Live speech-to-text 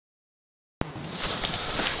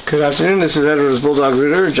Good afternoon, this is Edwards Bulldog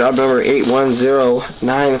Rooter, job number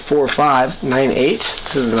 810-94598.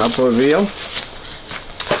 This is an upload video.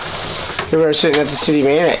 Here we are sitting at the city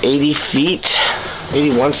main at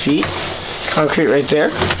 81 feet, concrete right there.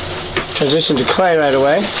 Transition to clay right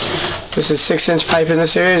away. This is 6-inch pipe in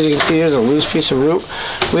this area. As you can see, here's a loose piece of root.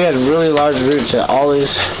 We had really large roots at all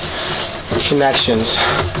these connections.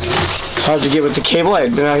 It's hard to get with the cable. I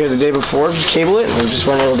had been out here the day before to cable it, and we just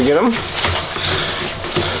weren't able to get them.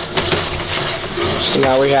 So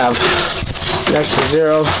now we have next to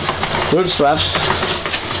 0 roots left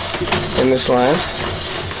in this line.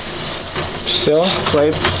 Still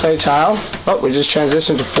clay tile. Oh, we just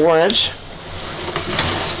transitioned to 4-inch.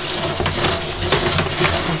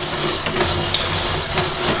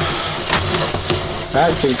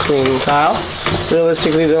 Alright, good clean tile.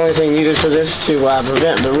 Realistically, the only thing needed for this to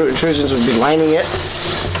prevent the root intrusions would be lining it.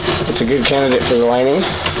 It's a good candidate for the lining.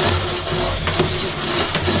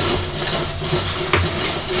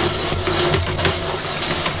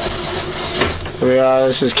 Here we are,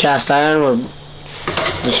 this is cast iron. We're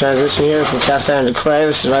the transition here from cast iron to clay.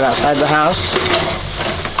 This is right outside the house.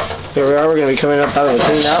 Here we are, we're going to be coming up out of the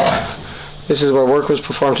clean out. This is where work was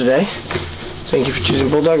performed today. Thank you for choosing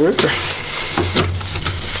Bulldog Rooter.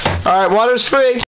 Alright, water's free.